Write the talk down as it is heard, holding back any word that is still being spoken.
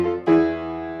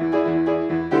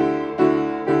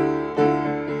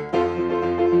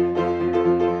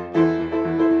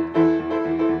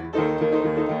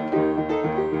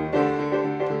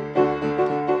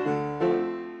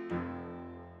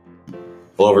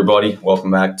everybody.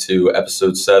 Welcome back to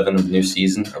episode 7 of the new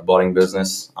season of Budding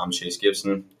Business. I'm Chase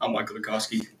Gibson. I'm Michael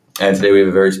Dukoski. And today we have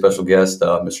a very special guest,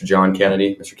 Mr. John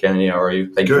Kennedy. Mr. Kennedy, how are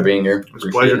you? Thank you for being here. It's a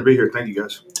pleasure to be here. Thank you,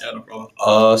 guys. Yeah, no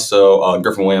problem.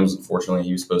 Griffin Williams, unfortunately,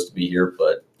 he was supposed to be here,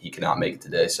 but he could not make it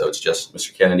today, so it's just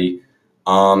Mr. Kennedy.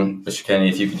 Mr. Kennedy,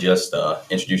 if you could just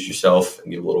introduce yourself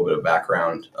and give a little bit of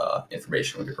background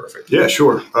information would be perfect. Yeah,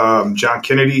 sure. John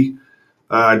Kennedy.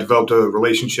 I developed a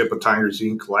relationship with Tigers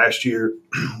Inc. last year.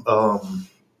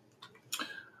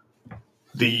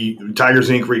 The Tigers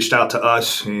Inc. reached out to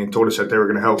us and told us that they were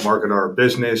going to help market our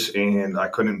business, and I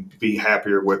couldn't be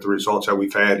happier with the results that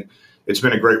we've had. It's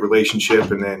been a great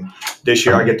relationship, and then this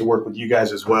year I get to work with you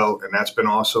guys as well, and that's been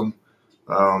awesome.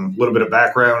 A little bit of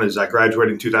background is I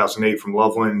graduated in 2008 from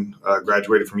Loveland,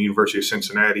 graduated from University of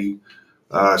Cincinnati,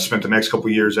 spent the next couple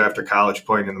of years after college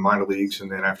playing in the minor leagues,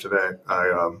 and then after that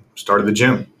I started the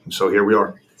gym, and so here we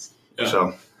are. Yeah.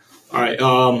 So. All right,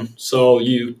 so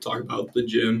you talk about the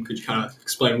gym. Could you kind of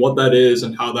explain what that is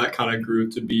and how that kind of grew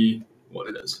to be what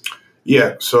it is?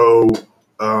 Yeah, so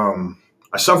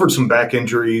I suffered some back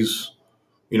injuries,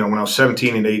 when I was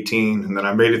 17 and 18, and then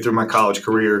I made it through my college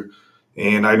career,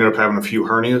 and I ended up having a few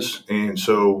hernias. And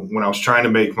so when I was trying to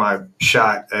make my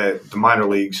shot at the minor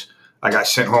leagues, I got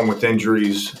sent home with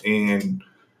injuries, and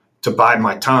to bide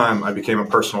my time, I became a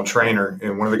personal trainer,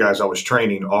 and one of the guys I was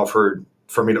training offered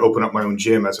for me to open up my own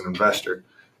gym as an investor.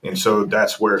 And so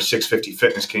that's where 650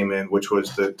 Fitness came in, which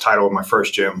was the title of my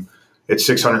first gym. It's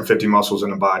 650 muscles in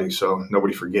the body, so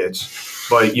nobody forgets.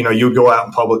 But, you would go out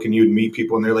in public and you'd meet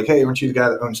people and they're like, hey, aren't you the guy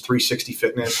that owns 360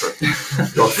 Fitness or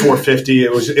 450?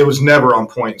 It was never on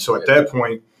point. So at that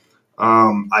point,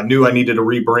 I knew I needed a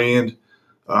rebrand.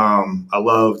 I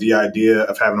love the idea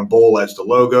of having a bull as the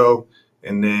logo.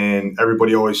 And then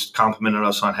everybody always complimented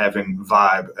us on having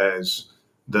Vibe as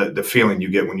the feeling you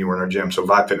get when you were in our gym. So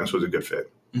Vibe Fitness was a good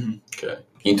fit. Mm-hmm. Okay.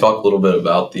 Can you talk a little bit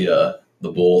about the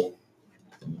bull?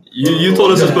 You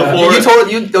told us this before.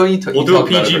 We'll do a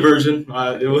PG version.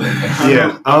 Yeah.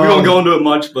 We won't go into it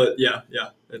much, but yeah.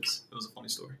 It was a funny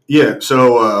story. Yeah.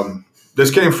 So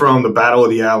this came from the Battle of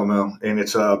the Alamo, and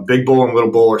it's a big bull and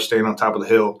little bull are staying on top of the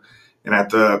hill. And at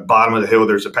the bottom of the hill,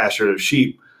 there's a pasture of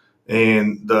sheep.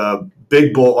 And the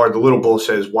big bull or the little bull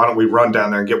says, why don't we run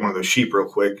down there and get one of those sheep real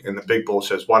quick? And the big bull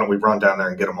says, why don't we run down there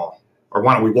and get them all? Or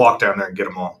why don't we walk down there and get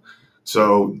them all?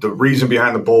 So the reason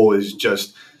behind the bull is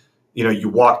just, you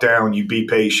walk down, you be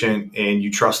patient, and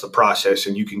you trust the process,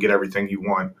 and you can get everything you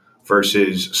want,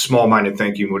 versus small-minded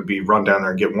thinking would be run down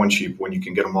there and get one sheep when you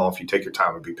can get them all if you take your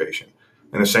time and be patient.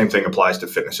 And the same thing applies to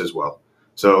fitness as well.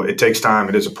 So it takes time.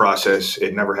 It is a process.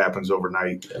 It never happens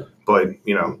overnight. Yeah. But,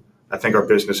 I think our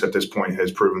business at this point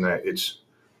has proven that it's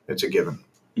a given.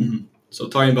 Mm-hmm. So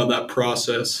talking about that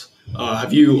process,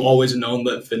 have you always known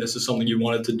that fitness is something you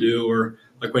wanted to do, or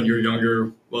like when you were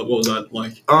younger, what was that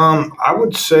like? I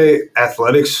would say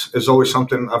athletics is always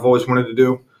something I've always wanted to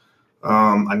do.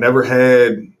 I never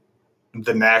had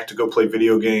the knack to go play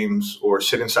video games or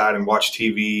sit inside and watch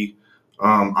TV.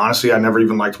 Honestly, I never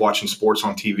even liked watching sports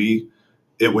on TV.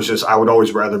 It was just I would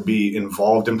always rather be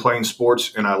involved in playing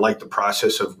sports, and I liked the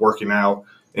process of working out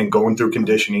and going through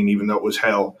conditioning, even though it was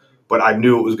hell. But I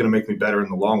knew it was going to make me better in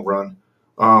the long run.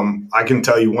 I can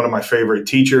tell you one of my favorite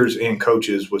teachers and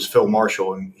coaches was Phil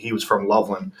Marshall, and he was from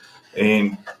Loveland.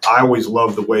 And I always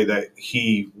loved the way that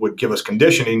he would give us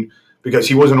conditioning, because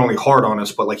he wasn't only hard on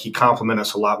us, but like he complimented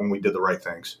us a lot when we did the right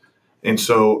things. And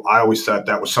so I always thought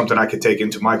that was something I could take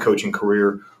into my coaching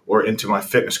career or into my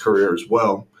fitness career as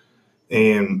well.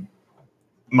 And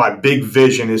my big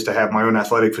vision is to have my own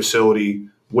athletic facility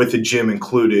with a gym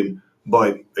included.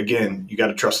 But again, you got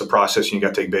to trust the process and you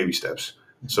got to take baby steps.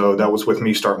 So that was with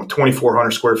me starting with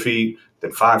 2,400 square feet,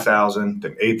 then 5,000,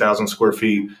 then 8,000 square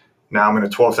feet. Now I'm in a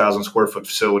 12,000 square foot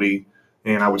facility.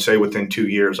 And I would say within 2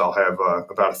 years, I'll have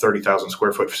about a 30,000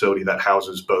 square foot facility that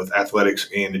houses both athletics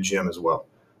and a gym as well.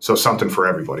 So something for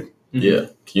everybody. Yeah.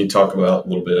 Can you talk about a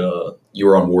little bit, you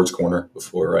were on Ward's Corner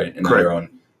before, right? And now you're on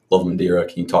Loveland.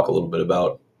 Can you talk a little bit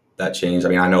about that change? I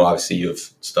mean, I know obviously you have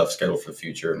stuff scheduled for the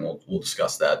future, and we'll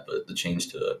discuss that, but the change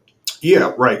to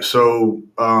Yeah, right. So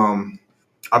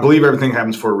I believe everything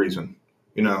happens for a reason.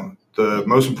 The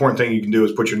most important thing you can do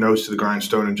is put your nose to the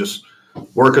grindstone and just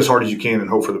work as hard as you can and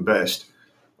hope for the best.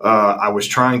 I was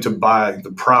trying to buy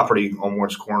the property on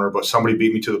Ward's Corner, but somebody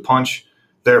beat me to the punch.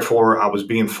 Therefore, I was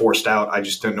being forced out. I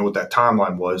just didn't know what that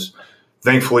timeline was.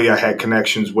 Thankfully, I had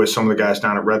connections with some of the guys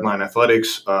down at Redline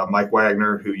Athletics, Mike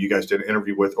Wagner, who you guys did an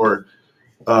interview with, or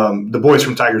the boys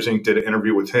from Tigers Inc. did an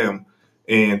interview with him,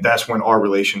 and that's when our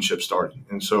relationship started.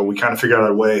 And so we kind of figured out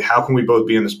a way, how can we both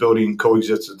be in this building,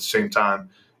 coexist at the same time,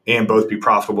 and both be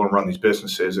profitable and run these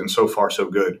businesses. And so far, so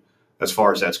good as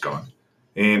far as that's gone.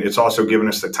 And it's also given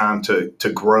us the time to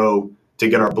grow, to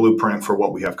get our blueprint for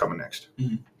what we have coming next.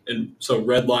 Mm-hmm. And so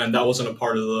Redline, that wasn't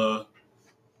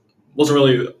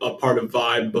really a part of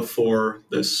Vibe before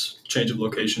this change of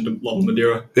location to Loveland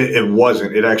Madeira. It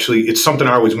wasn't. It's something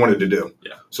I always wanted to do.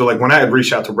 Yeah. So like when I had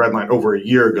reached out to Redline over a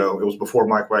year ago, it was before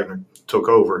Mike Wagner took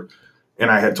over, and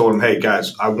I had told him, hey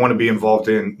guys, I want to be involved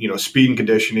in, speed and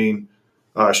conditioning,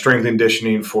 strength and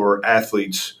conditioning for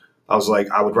athletes. I was like,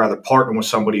 I would rather partner with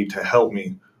somebody to help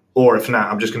me, or if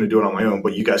not, I'm just going to do it on my own,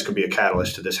 but you guys could be a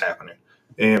catalyst to this happening.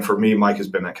 And for me, Mike has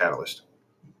been that catalyst.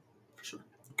 For sure.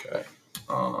 Okay.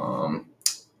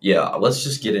 Yeah, let's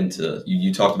just get into,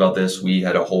 you talked about this. We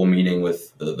had a whole meeting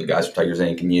with the guys from Tigers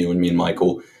Inc. and you and me and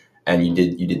Michael, and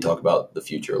you did talk about the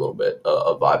future a little bit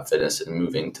of Vibe Fitness and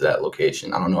moving to that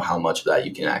location. I don't know how much of that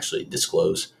you can actually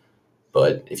disclose,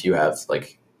 but if you have,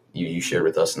 like, you shared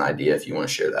with us an idea, if you want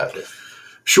to share that with.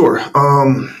 Sure.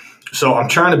 So I'm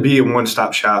trying to be a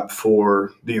one-stop shop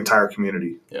for the entire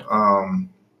community. Yeah.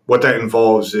 What that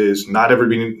involves is not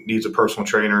everybody needs a personal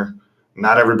trainer.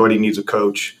 Not everybody needs a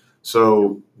coach.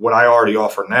 So what I already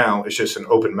offer now is just an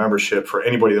open membership for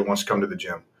anybody that wants to come to the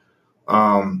gym.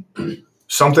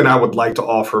 Something I would like to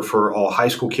offer for all high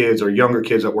school kids or younger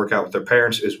kids that work out with their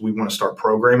parents is we want to start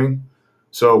programming.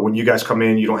 So when you guys come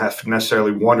in, you don't have to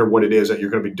necessarily wonder what it is that you're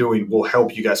going to be doing. We'll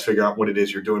help you guys figure out what it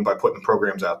is you're doing by putting the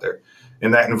programs out there.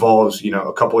 And that involves,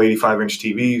 a couple 85-inch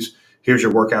TVs. Here's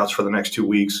your workouts for the next 2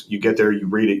 weeks. You get there, you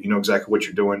read it, you know exactly what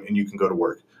you're doing, and you can go to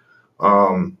work.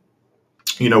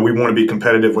 We want to be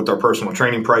competitive with our personal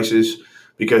training prices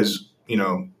because,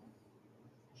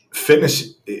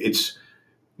 fitness, it's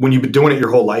when you've been doing it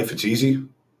your whole life, it's easy.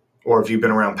 Or if you've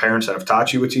been around parents that have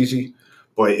taught you, it's easy.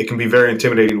 But it can be very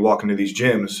intimidating to walk into these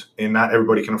gyms, and not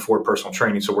everybody can afford personal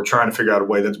training. So we're trying to figure out a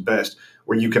way that's best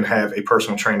where you can have a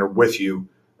personal trainer with you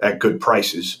at good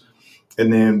prices.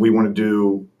 And then we want to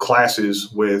do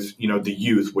classes with, the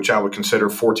youth, which I would consider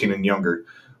 14 and younger.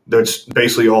 That's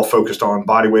basically all focused on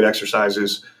body weight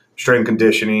exercises, strength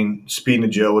conditioning, speed and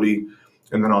agility.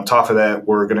 And then on top of that,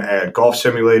 we're going to add golf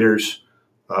simulators.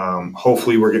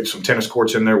 Hopefully we're getting some tennis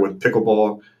courts in there with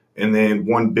pickleball. And then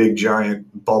one big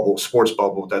giant bubble, sports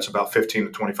bubble, that's about 15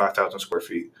 to 25,000 square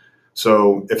feet.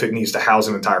 So if it needs to house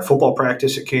an entire football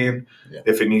practice, it can. Yeah.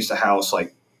 If it needs to house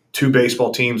like 2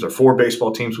 baseball teams or 4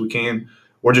 baseball teams, we can.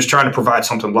 We're just trying to provide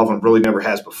something Loveland really never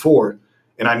has before.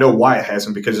 And I know why it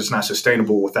hasn't, because it's not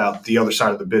sustainable without the other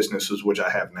side of the businesses, which I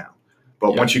have now.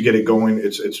 But once you get it going,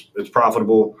 it's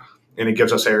profitable, and it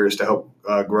gives us areas to help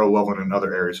grow Loveland in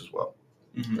other areas as well.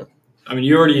 Mm-hmm. I mean,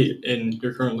 you already, in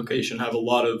your current location, have a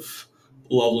lot of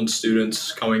Loveland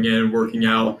students coming in, working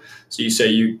out. So you say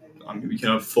you can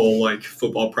have full,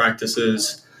 football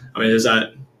practices. I mean, is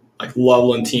that,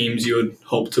 Loveland teams you would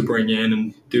hope to bring in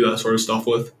and do that sort of stuff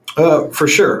with? For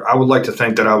sure. I would like to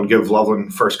think that I would give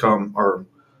Loveland first come or.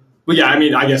 Well, yeah, I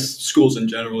mean, I guess schools in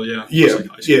general, yeah.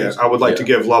 Yeah. I would like to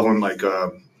give Loveland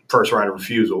first right of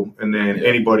refusal, and then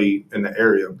anybody in the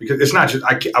area, because it's not just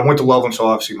I went to Loveland, so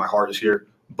obviously my heart is here,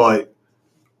 but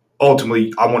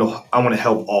ultimately I want to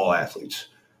help all athletes,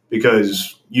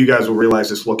 because you guys will realize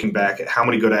this looking back at how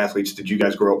many good athletes did you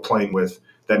guys grow up playing with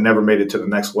that never made it to the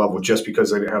next level just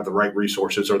because they didn't have the right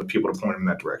resources or the people to point them in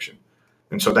that direction.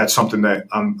 And so that's something that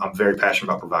I'm very passionate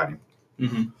about providing.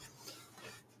 Mm-hmm.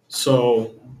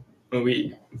 So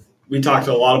we talked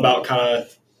a lot about kind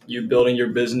of you building your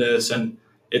business, and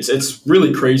it's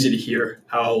really crazy to hear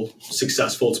how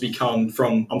successful it's become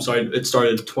from, it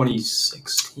started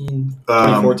 2016,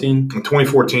 2014? In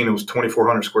 2014, it was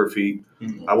 2,400 square feet.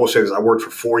 Mm-hmm. I will say this, I worked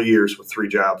for 4 years with 3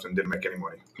 jobs and didn't make any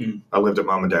money. Mm-hmm. I lived at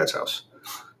mom and dad's house.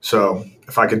 So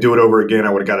if I could do it over again,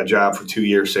 I would have got a job for 2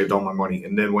 years, saved all my money,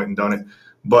 and then went and done it.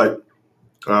 But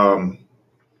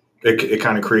it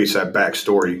kind of creates that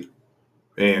backstory,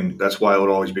 and that's why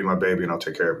it'll always be my baby, and I'll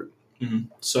take care of it. Mm-hmm.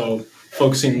 So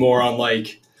focusing more on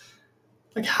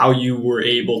how you were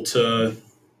able to,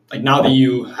 now that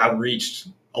you have reached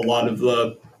a lot of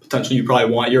the potential you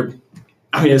probably want,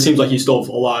 it seems like you still have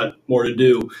a lot more to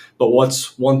do, but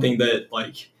what's one thing that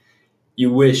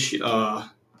you wish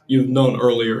you've known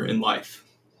earlier in life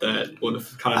that would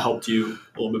have kind of helped you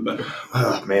a little bit better?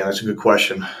 Oh, man, that's a good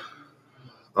question.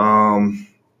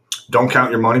 Don't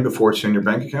count your money before it's in your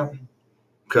bank account,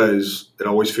 because it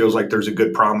always feels like there's a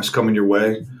good promise coming your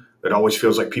way. It always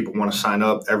feels like people want to sign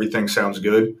up. Everything sounds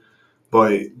good.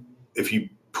 But if you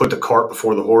put the cart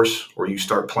before the horse, or you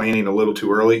start planning a little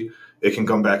too early, it can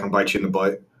come back and bite you in the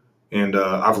butt. And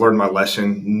I've learned my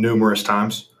lesson numerous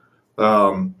times.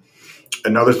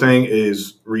 Another thing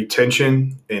is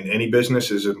retention in any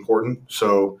business is important.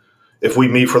 So if we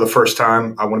meet for the first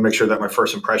time, I want to make sure that my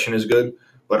first impression is good,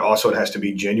 but also it has to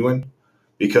be genuine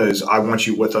because I want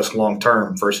you with us long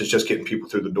term versus just getting people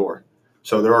through the door.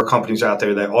 So there are companies out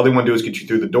there that all they want to do is get you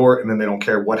through the door, and then they don't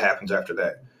care what happens after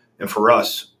that. And for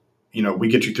us, we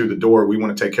get you through the door. We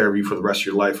want to take care of you for the rest of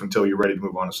your life until you're ready to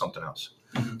move on to something else.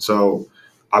 Mm-hmm. So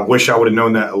I wish I would have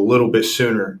known that a little bit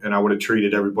sooner, and I would have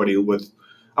treated everybody with,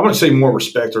 I want to say more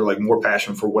respect or like more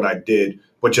passion for what I did,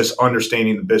 but just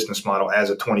understanding the business model as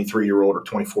a 23-year-old or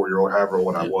 24-year-old, however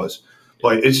old I was.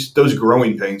 But it's those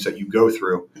growing pains that you go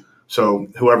through. So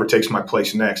whoever takes my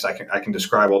place next, I can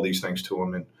describe all these things to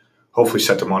them and hopefully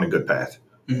set them on a good path.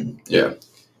 Mm-hmm. Yeah.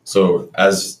 So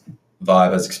as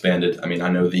Vibe has expanded, I mean, I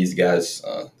know these guys,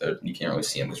 you can't really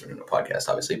see them because we're doing a podcast,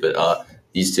 obviously, but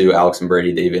these two, Alex and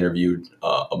Brady, they've interviewed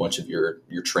a bunch of your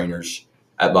trainers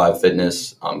at Vibe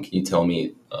Fitness. Can you tell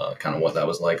me kind of what that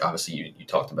was like? Obviously, you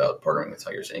talked about partnering with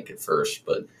Tigers Inc. at first,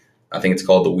 but I think it's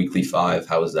called the Weekly Five.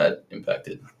 How has that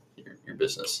impacted your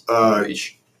business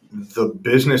reach? The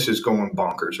business is going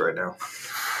bonkers right now.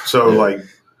 So,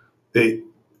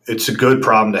 it's a good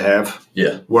problem to have.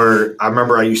 Yeah. Where I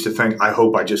remember I used to think, I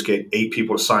hope I just get 8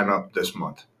 people to sign up this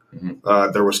month.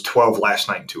 Mm-hmm. There was 12 last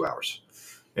night in 2 hours.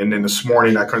 And then this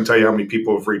morning, I couldn't tell you how many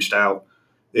people have reached out.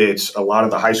 It's a lot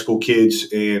of the high school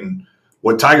kids. And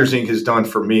what Tigers Inc. has done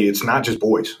for me, it's not just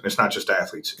boys. It's not just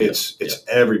athletes. It's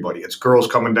everybody. It's girls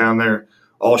coming down there,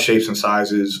 all shapes and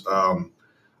sizes.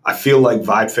 I feel like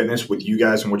Vibe Fitness with you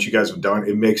guys and what you guys have done,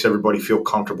 it makes everybody feel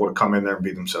comfortable to come in there and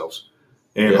be themselves.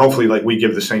 And hopefully, we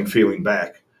give the same feeling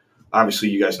back. Obviously,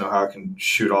 you guys know how I can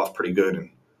shoot off pretty good and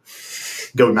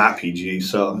go not PG.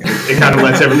 So it kind of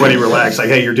lets everybody relax. Like,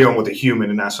 hey, you're dealing with a human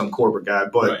and not some corporate guy.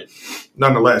 But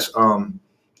nonetheless,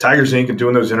 Tigers Inc. and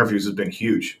doing those interviews has been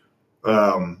huge.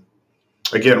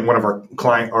 Again, one of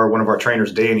our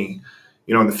trainers, Danny,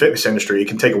 in the fitness industry, it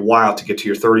can take a while to get to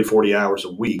your 30, 40 hours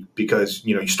a week because,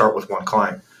 you start with one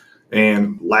client.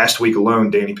 And last week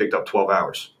alone, Danny picked up 12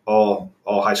 hours, all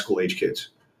high school age kids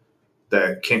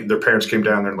that their parents came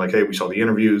down there and like, hey, we saw the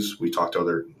interviews. We talked to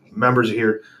other members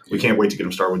here. We can't wait to get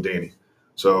them started with Danny.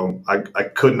 So I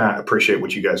could not appreciate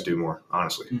what you guys do more,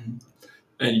 honestly. Mm-hmm.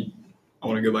 And I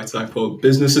want to go back to that quote,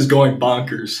 business is going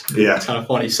bonkers. Yeah. It's kind of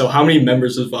funny. So how many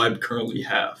members does Vibe currently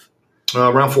have?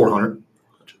 Around 400.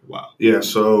 Wow. Yeah.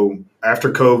 So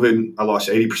after COVID, I lost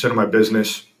 80% of my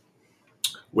business,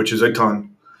 which is a ton.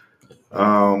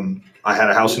 I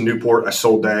had a house in Newport. I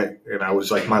sold that, and I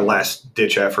was like my last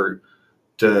ditch effort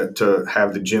to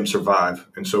have the gym survive.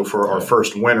 And so for our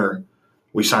first winter,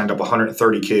 we signed up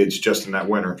 130 kids just in that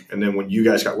winter. And then when you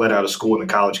guys got let out of school and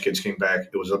the college kids came back,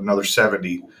 it was another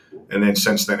 70. And then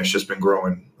since then, it's just been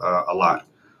growing a lot.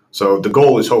 So the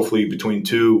goal is hopefully between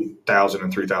 2,000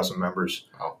 and 3,000 members.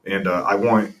 Wow. And I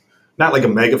want not like a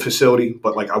mega facility,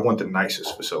 but I want the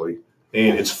nicest facility.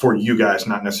 And it's for you guys,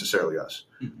 not necessarily us.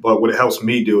 But what it helps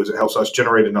me do is it helps us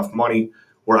generate enough money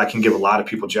where I can give a lot of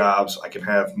people jobs. I can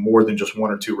have more than just 1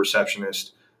 or 2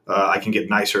 receptionists. I can get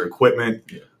nicer equipment.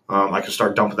 Yeah. I can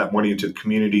start dumping that money into the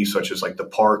community, such as the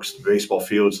parks, the baseball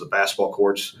fields, the basketball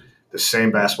courts, the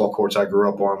same basketball courts I grew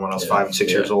up on when I was 5 and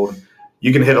 6 years old.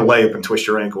 You can hit a layup and twist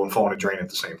your ankle and fall in a drain at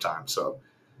the same time. So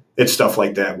it's stuff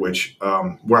like that, which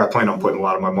where I plan on putting a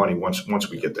lot of my money once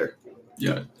we get there.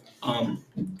 Yeah. I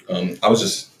was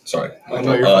just sorry.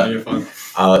 No, you're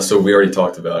fine. So we already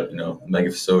talked about mega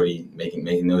facility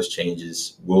making those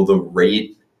changes. Will the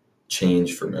rate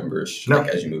change for members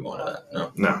as you move on to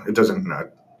that? No, it doesn't. No,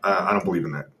 I don't believe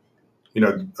in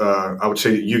that. I would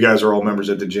say you guys are all members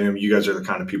at the gym. You guys are the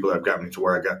kind of people that have gotten me to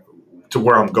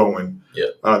where I'm going. Yeah.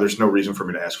 There's no reason for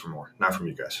me to ask for more. Not from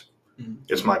you guys. Mm-hmm.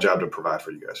 It's my job to provide for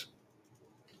you guys.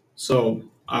 So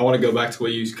I want to go back to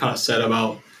what you kind of said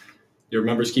about your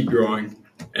members keep growing.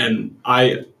 And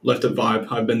I left at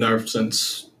Vibe. I've been there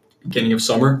since beginning of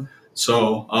summer.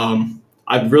 So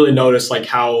I've really noticed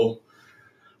how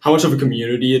much of a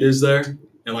community it is there,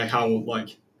 and how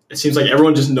it seems like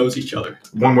everyone just knows each other.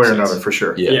 One way or another, for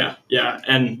sure. Yeah.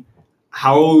 And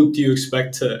how do you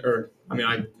expect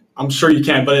I'm sure you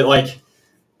can, but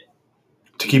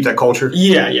to keep that culture?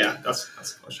 Yeah. That's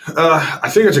the question. I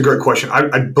think it's a great question.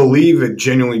 I believe it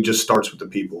genuinely just starts with the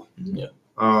people. Yeah.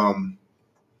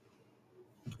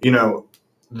 You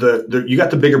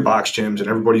got the bigger box gyms, and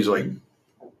everybody's like,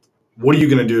 what are you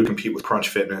going to do to compete with Crunch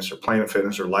Fitness or Planet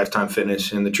Fitness or Lifetime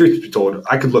Fitness? And the truth be told,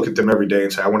 I could look at them every day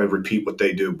and say, I want to repeat what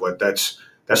they do, but that's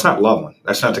not Loveland.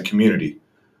 That's not the community.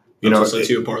 That's what sets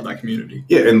you apart in that community.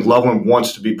 Yeah, and Loveland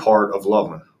wants to be part of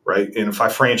Loveland, right? And if I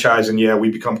franchise and, we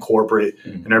become corporate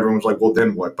and everyone's like, well,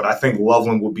 then what? But I think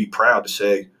Loveland would be proud to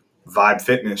say Vibe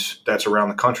Fitness that's around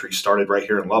the country started right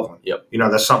here in Loveland. Yep.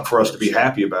 That's something for us to be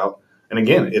happy about. And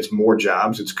again, it's more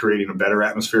jobs. It's creating a better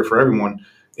atmosphere for everyone.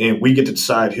 And we get to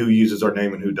decide who uses our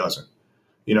name and who doesn't.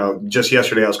 You know, just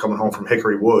yesterday I was coming home from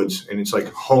Hickory Woods, and it's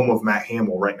like home of Matt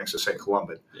Hamill right next to St.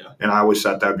 Columban. Yeah. And I always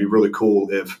thought that would be really cool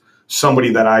if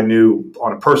somebody that I knew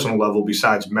on a personal level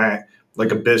besides Matt,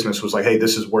 like a business, was like, hey,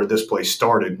 this is where this place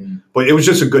started. Mm-hmm. But it was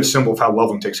just a good symbol of how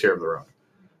Loveland takes care of their own.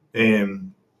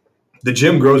 And the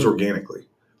gym grows organically.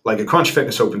 Like a Crunch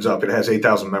Fitness opens up, it has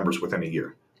 8,000 members within a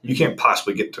year. You can't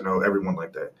possibly get to know everyone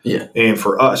like that. Yeah. And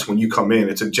for us, when you come in,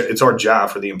 it's our job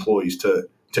for the employees to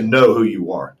know who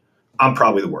you are. I'm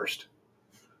probably the worst.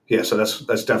 Yeah, so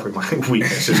that's definitely my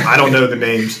weakness. I don't know the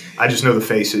names. I just know the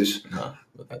faces. No,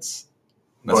 but that's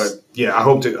But yeah, I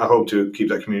hope to keep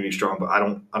that community strong. But I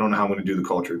don't know how I'm going to do the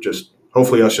culture. Just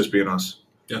hopefully us just being us.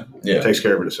 Yeah. It takes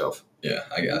care of it itself. Yeah,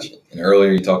 I got you. And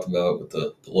earlier you talked about with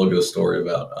the logo story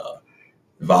about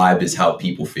vibe is how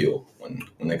people feel when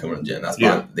they come to the gym. That's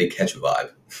why they catch a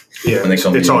vibe. Yeah, when they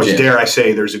come it's to the always, gym. dare I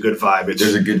say, there's a good vibe.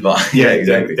 There's a good vibe. Yeah,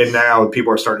 exactly. And now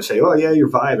people are starting to say, oh, yeah, you're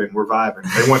vibing. We're vibing.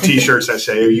 They want T-shirts that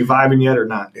say, are you vibing yet or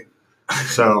not?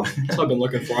 So that's what I've been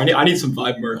looking for. I need some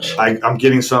vibe merch. I'm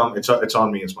getting some. It's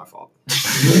on me. It's my fault.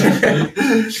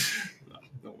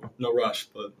 No rush,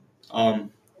 but what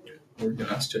were you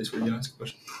gonna ask, Chase? Were you gonna ask a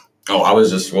question? Oh, I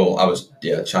was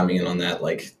chiming in on that,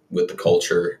 like with the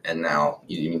culture, and now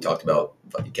you even talked about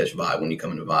you catch vibe when you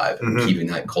come into vibe, and keeping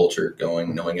that culture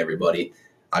going, knowing everybody.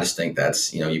 I just think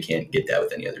that's, you can't get that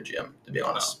with any other gym, to be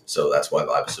honest. So that's why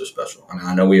Vibe is so special. I mean,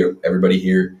 I know everybody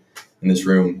here in this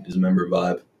room is a member of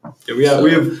Vibe. Yeah,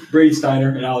 we have Brady Steiner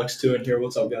and Alex too in here.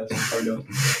 What's up, guys? How are you doing?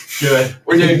 Good.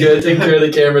 We're doing good. Taking care of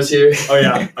the cameras here. Oh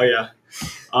yeah.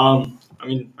 I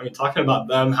mean, talking about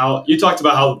them, how you talked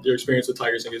about how your experience with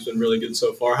Tigers Inc. has been really good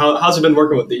so far. How's it been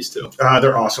working with these two?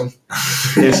 They're awesome.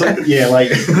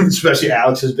 Like especially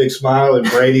Alex's big smile and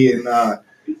Brady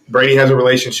Brady has a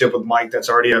relationship with Mike that's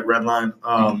already at Redline.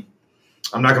 I'm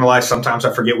not gonna lie. Sometimes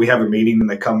I forget we have a meeting and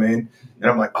they come in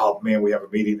and I'm like, oh man, we have a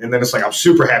meeting. And then it's like I'm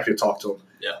super happy to talk to them.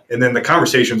 Yeah. And then the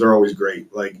conversations are always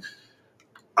great. Like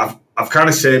I've kind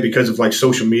of said, because of like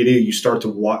social media, you start to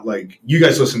watch. Like you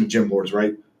guys listen to Gym Lords,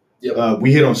 right? Yep.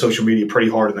 We hit on social media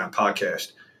pretty hard in that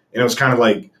podcast, and it was kind of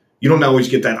like you don't always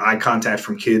get that eye contact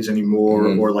from kids anymore,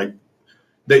 or like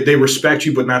they respect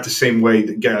you, but not the same way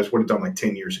that guys would have done like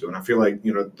 10 years ago. And I feel like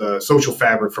the social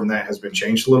fabric from that has been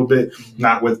changed a little bit.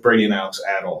 Not with Brady and Alex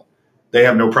at all. They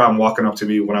have no problem walking up to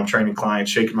me when I'm training clients,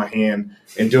 shaking my hand,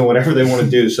 and doing whatever they want to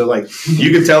do. So like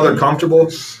you can tell they're comfortable,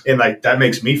 and like that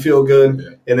makes me feel good. Yeah.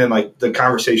 And then like the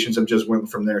conversations have just went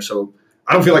from there. So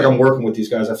I don't feel like I'm working with these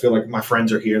guys. I feel like my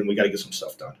friends are here and we got to get some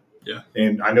stuff done. Yeah.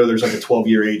 And I know there's like a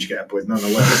 12-year age gap, but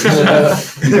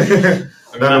nonetheless.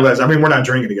 Nonetheless, I mean, we're not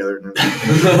drinking together.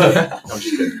 I'm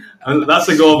just kidding. And that's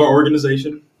the goal of our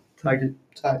organization, Tigers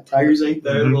Inc.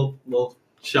 There, little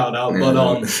shout out.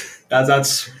 But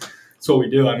that's what we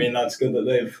do. I mean, that's good that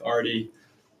they've already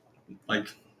like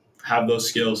have those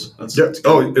skills. That's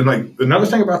and like another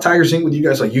thing about Tigers Inc. with you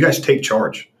guys, like you guys take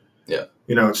charge. Yeah.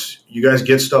 It's you guys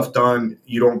get stuff done.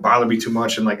 You don't bother me too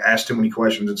much and like ask too many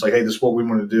questions. It's like, hey, this is what we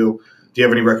want to do. Do you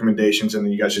have any recommendations? And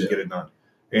then you guys just get it done.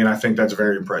 And I think that's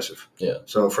very impressive. Yeah.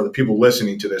 So for the people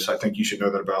listening to this, I think you should know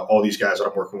that about all these guys that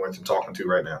I'm working with and talking to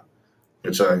right now.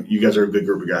 It's you guys are a good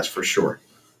group of guys for sure.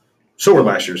 So were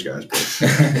last year's guys.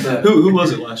 Who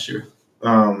was it last year?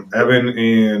 Evan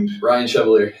and Ryan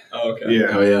Chevalier. Oh, okay. Yeah.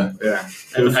 Oh yeah. Yeah.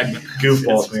 Evan Heckman.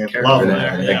 Goofballs, man. Love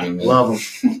them. Yeah. Love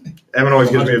them. Evan always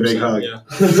gives me a big hug. Yeah.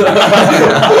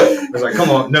 I was like, come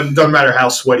on. No, doesn't matter how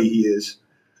sweaty he is.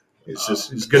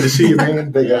 It's good to see you,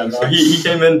 man. Big yeah, no, he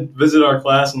came in, visited our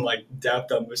class, and like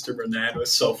dapped up Mr. Bernard. It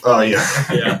was so funny. Oh yeah.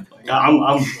 Yeah. Like, I'm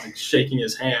like shaking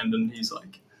his hand, and he's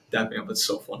like dapping up. It's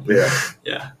so funny. Yeah.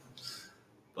 Yeah.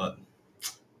 But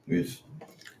I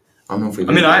don't know if we.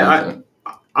 I mean,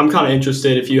 I'm kind of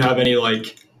interested if you have any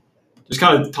like, just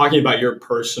kind of talking about your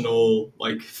personal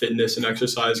like fitness and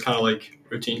exercise kind of like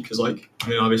routine, because like I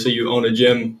mean obviously you own a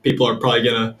gym, people are probably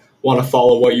gonna want to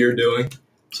follow what you're doing.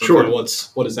 So sure. Kind of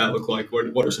what does that look like?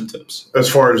 What are some tips? As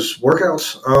far as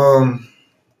workouts,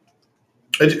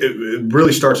 it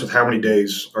really starts with how many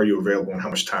days are you available and how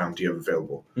much time do you have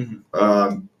available.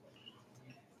 Mm-hmm.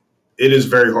 It is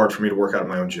very hard for me to work out at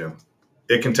my own gym.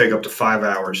 It can take up to 5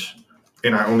 hours,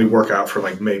 and I only work out for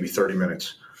like maybe 30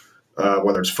 minutes.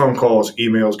 Whether it's phone calls,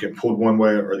 emails, getting pulled one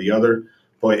way or the other.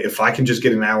 But if I can just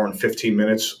get an hour and 15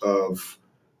 minutes of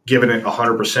giving it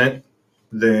 100%,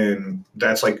 then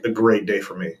that's like a great day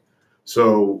for me.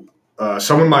 So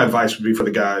some of my advice would be for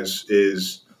the guys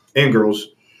and girls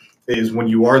is when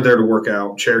you are there to work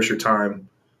out, cherish your time,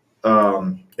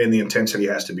 and the intensity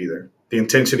has to be there. The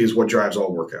intensity is what drives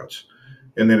all workouts.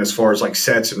 And then as far as like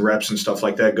sets and reps and stuff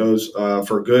like that goes,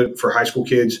 for high school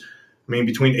kids, I mean,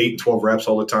 between 8 and 12 reps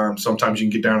all the time. Sometimes you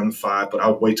can get down in the 5, but I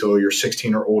would wait till you're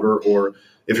 16 or older, or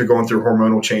if you're going through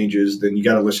hormonal changes, then you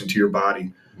got to listen to your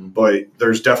body. But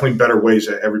there's definitely better ways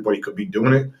that everybody could be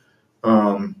doing it.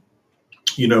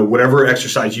 Whatever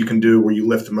exercise you can do where you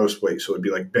lift the most weight. So it'd be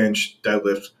like bench,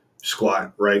 deadlift,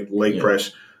 squat, right? Leg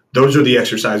press. Those are the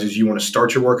exercises you want to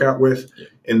start your workout with. Yeah.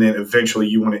 And then eventually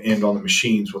you want to end on the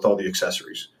machines with all the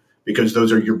accessories, because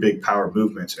those are your big power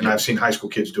movements. And I've seen high school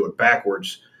kids do it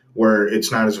backwards, where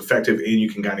it's not as effective and you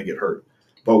can kind of get hurt.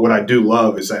 But what I do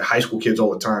love is that high school kids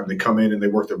all the time, they come in and they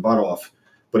work their butt off.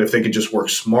 But if they could just work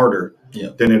smarter,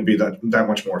 then it'd be that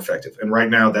much more effective. And right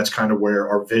now, that's kind of where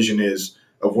our vision is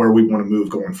of where we want to move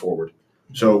going forward.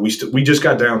 So we just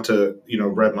got down to,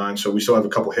 red line. So we still have a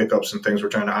couple hiccups and things we're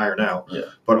trying to iron out. Yeah.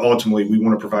 But ultimately, we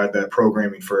want to provide that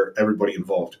programming for everybody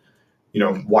involved.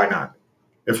 Why not?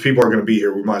 If people are going to be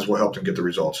here, we might as well help them get the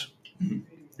results. Mm-hmm.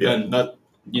 Yeah. And that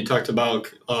you talked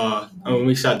about, when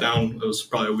we sat down, it was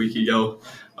probably a week ago,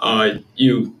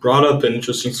 you brought up an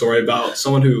interesting story about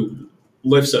someone who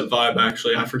lifts at Vibe,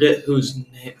 actually. I forget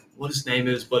what his name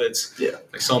is, but it's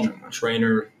like some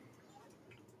trainer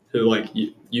who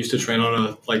used to train on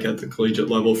at the collegiate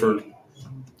level for,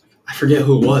 I forget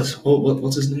who it was.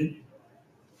 What's his name?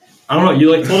 I don't know.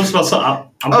 You told us about something.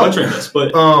 I'm butchering this,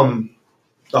 but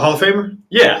the Hall of Famer?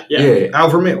 Yeah. Al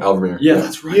Vermeil. Yeah,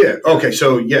 that's right. Yeah. Okay.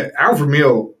 So Al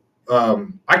Vermeil.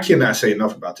 I cannot say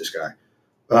enough about this guy.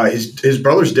 His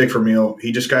brother's Dick Vermeil.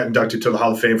 He just got inducted to the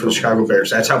Hall of Fame for the Chicago Bears.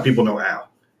 That's how people know Al.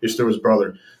 Just through his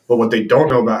brother. But what they don't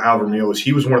know about Al Vermeil is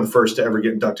he was one of the first to ever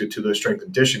get inducted to the Strength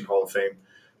and Conditioning Hall of Fame,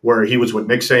 where he was with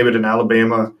Nick Saban in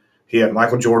Alabama. He had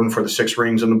Michael Jordan for the 6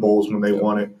 rings and the Bulls when they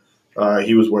won it.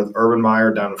 He was with Urban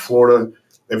Meyer down in Florida.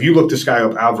 If you look this guy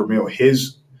up, Al Vermeil,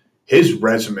 his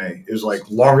resume is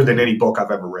longer than any book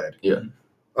I've ever read. Yeah.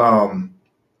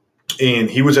 And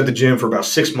he was at the gym for about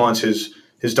 6 months.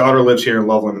 His daughter lives here in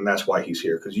Loveland, and that's why he's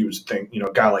here, because you would think,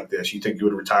 a guy like this, you think he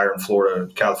would retire in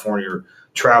Florida, California, or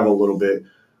travel a little bit.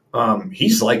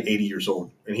 He's 80 years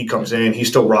old, and he comes in. He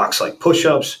still rocks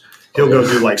push-ups. He'll go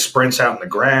do sprints out in the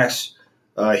grass.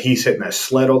 He's hitting that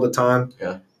sled all the time.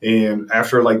 Yeah. And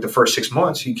after the first 6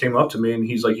 months, he came up to me and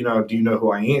he's like, do you know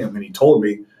who I am? And he told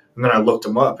me. And then I looked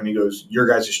him up and he goes, your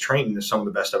guys' training is some of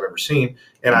the best I've ever seen.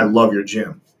 And I love your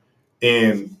gym.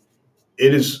 And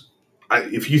it is,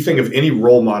 if you think of any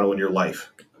role model in your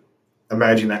life,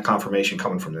 imagine that confirmation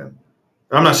coming from them.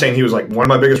 And I'm not saying he was one of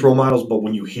my biggest role models, but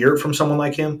when you hear it from someone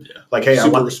like him, hey,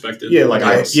 super respected. Yeah,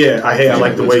 I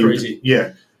like the way crazy.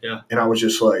 Yeah. And I was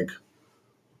just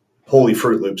holy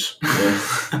Fruit Loops. Yeah.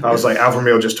 I was Al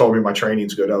Vermeil just told me my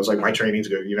training's good. I was my training's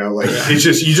good. It's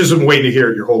just, you just been waiting to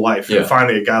hear it your whole life. Yeah. And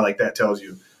finally a guy like that tells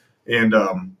you. And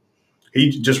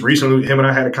he just recently, him and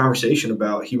I had a conversation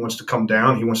about he wants to come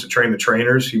down. He wants to train the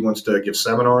trainers. He wants to give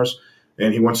seminars.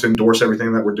 And he wants to endorse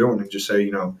everything that we're doing and just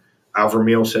say, Al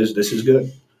Vermeil says this is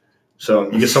good.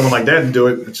 So you get someone like that to do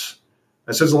it.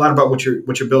 That says a lot about what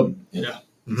you're building. Yeah,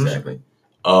 exactly.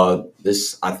 I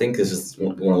think this is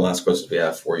one of the last questions we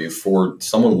have for you. For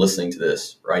someone listening to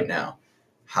this right now,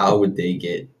 how would they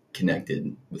get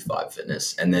connected with Vibe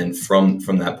Fitness? And then from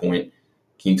that point,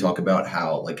 can you talk about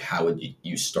how would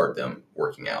you start them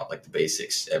working out, the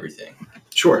basics, everything?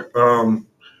 Sure.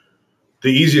 The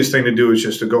easiest thing to do is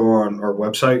just to go on our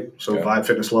website. So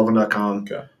vibefitnessloveland.com.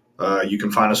 Okay. You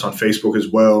can find us on Facebook as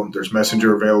well. There's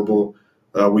Messenger available.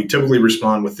 We typically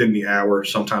respond within the hour,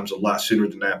 sometimes a lot sooner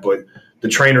than that, but the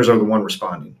trainers are the one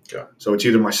responding. Okay. So it's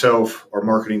either myself, our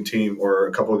marketing team, or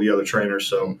a couple of the other trainers.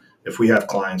 So if we have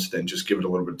clients, then just give it a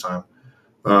little bit of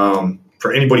time.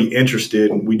 For anybody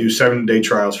interested, we do 7-day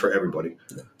trials for everybody.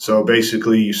 Yeah. So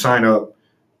basically you sign up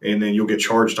and then you'll get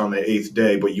charged on the 8th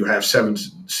day, but you have seven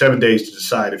days to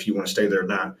decide if you want to stay there or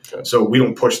not. Okay. So we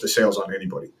don't push the sales on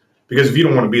anybody, because if you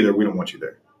don't want to be there, we don't want you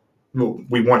there. Well,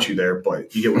 we want you there,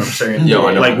 but you get what I'm saying? Yeah,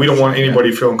 I know. We don't want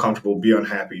anybody feeling comfortable, be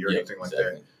unhappy or anything like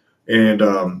that. And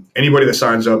anybody that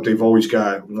signs up, they've always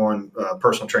got one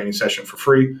personal training session for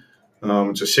free.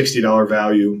 It's a $60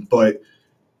 value, but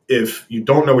if you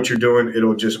don't know what you're doing,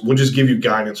 we'll just give you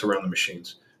guidance around the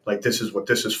machines. This is what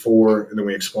this is for, and then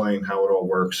we explain how it all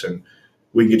works, and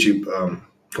we can get you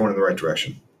going in the right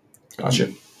direction.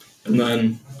 Gotcha. And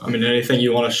then, anything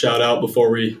you want to shout out before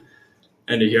we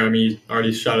end it here? You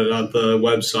already shouted out the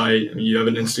website. You have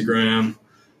an Instagram.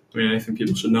 Anything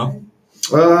people should know?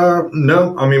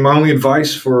 No. My only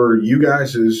advice for you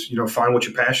guys is, find what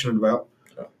you're passionate about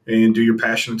and do your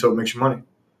passion until it makes you money.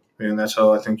 And that's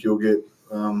how I think you'll get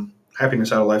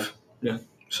happiness out of life. Yeah.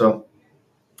 So.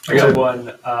 I got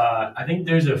one. I think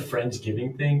there's a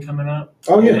Friendsgiving thing coming up.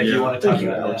 Oh yeah, If you want to talk Thank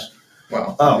you, about Alex.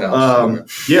 Wow.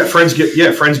 Yeah,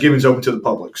 Friendsgiving's open to the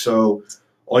public. So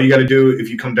all you got to do, if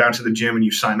you come down to the gym and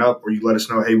you sign up, or you let us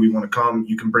know, hey, we want to come,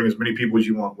 you can bring as many people as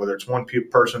you want, whether it's one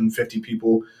person, 50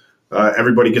 people.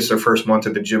 Everybody gets their first month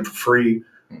at the gym for free.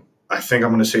 I think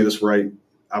I'm going to say this right.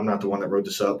 I'm not the one that wrote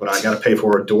this up, but I got to pay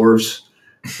for dwarves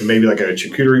and maybe like a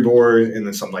charcuterie board and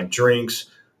then some like drinks.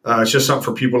 It's just something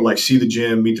for people to like see the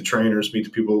gym, meet the trainers, meet the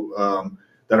people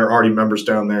that are already members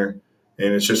down there.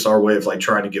 And it's just our way of like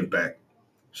trying to give back.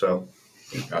 So,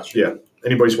 Gotcha. Yeah,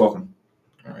 anybody's welcome.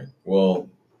 All right. Well,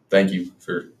 thank you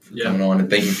for coming on, and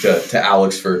thank you to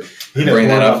Alex for bringing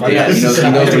that up. Yeah, he knows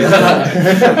what he's doing.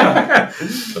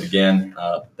 But again,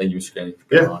 thank you, Mr. Kenny, for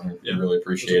coming on here. Yeah. We really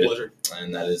appreciate it.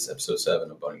 And that is episode 7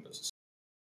 of Budding Business.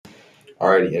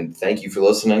 Alrighty, and thank you for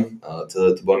listening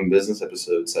to Budding Business,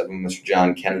 episode 7, Mr.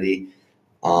 John Kennedy.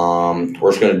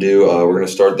 We're just going to do, we're going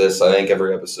to start this, I think,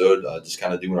 every episode, just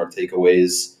kind of doing our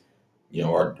takeaways,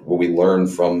 what we learned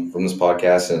from this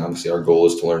podcast. And obviously our goal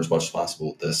is to learn as much as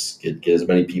possible with this, get as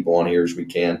many people on here as we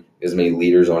can, get as many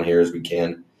leaders on here as we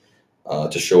can,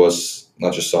 to show us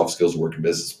not just soft skills of working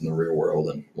business in the real world.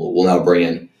 And we'll now bring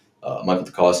in Michael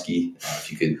Tukowski.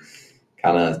 If you could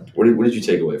kind of, what did you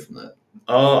take away from that?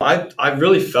 I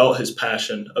really felt his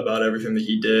passion about everything that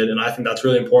he did, and I think that's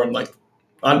really important. Like,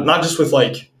 not just with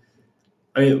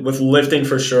with lifting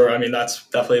for sure. I mean, that's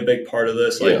definitely a big part of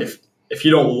this. Like, if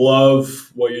you don't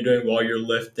love what you're doing while you're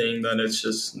lifting, then it's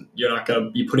just you're not going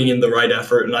to be putting in the right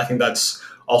effort. And I think that's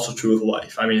also true with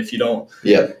life. I mean, if you're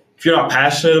not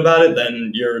passionate about it,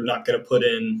 then you're not going to put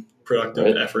in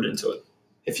productive effort into it.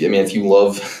 If you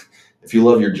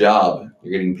love your job,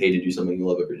 you're getting paid to do something you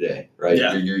love every day, right?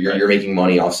 Yeah, you're making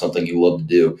money off something you love to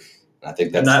do. And I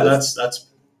think that's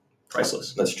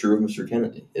priceless. That's true of Mr.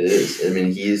 Kennedy. It is.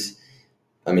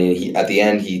 He at the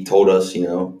end he told us,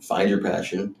 find your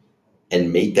passion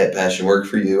and make that passion work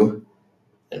for you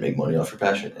and make money off your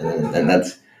passion. And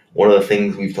that's one of the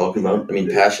things we've talked about. I mean,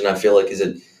 passion, I feel like is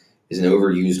an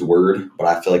overused word, but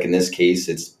I feel like in this case,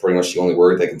 it's pretty much the only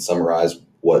word that can summarize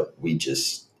what we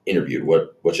just interviewed,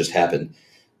 what just happened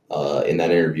in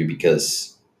that interview,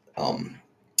 because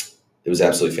it was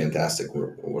absolutely fantastic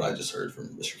what I just heard from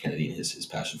Mr. Kennedy and his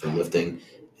passion for lifting,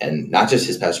 and not just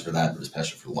his passion for that, but his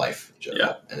passion for life in general.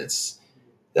 Yeah. And it's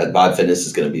that Vibe Fitness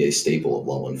is going to be a staple of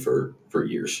Loveland for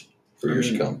years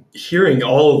to come. Hearing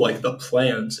all of the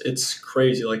plans, it's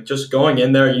crazy. Like, just going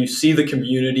in there, you see the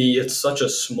community. It's such a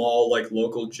small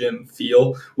local gym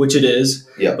feel, which it is.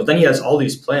 Yeah. But then he has all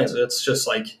these plans, and it's just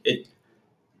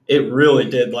it really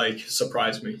did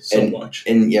surprise me so much.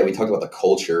 And yeah, we talked about the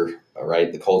culture,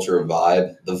 right? The culture of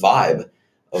Vibe, the vibe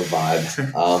of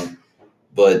Vibe.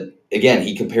 But again,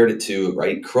 he compared it to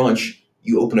Crunch.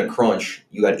 You open a Crunch,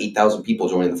 you got 8,000 people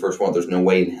joining the first one. There's no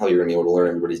way in hell you're gonna be able to learn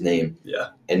everybody's name. Yeah.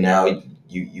 And now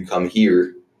you come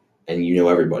here and you know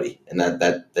everybody, and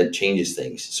that changes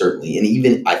things certainly. And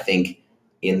even I think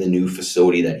in the new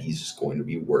facility that he's going to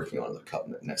be working on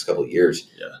in the next couple of years,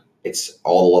 it's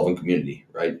all the Loveland community,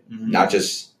 right? Mm-hmm. You're not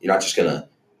just gonna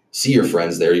see your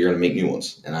friends there; you're gonna make new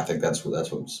ones. And I think that's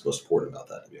what's most important about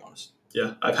that, to be honest.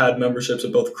 Yeah, I've had memberships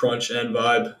at both Crunch and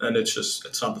Vibe, and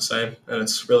it's not the same. And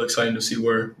it's really exciting to see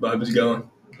where Vibe is going.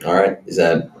 All right. Is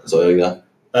that all you got?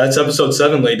 That's episode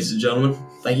 7, ladies and gentlemen.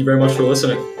 Thank you very much for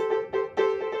listening.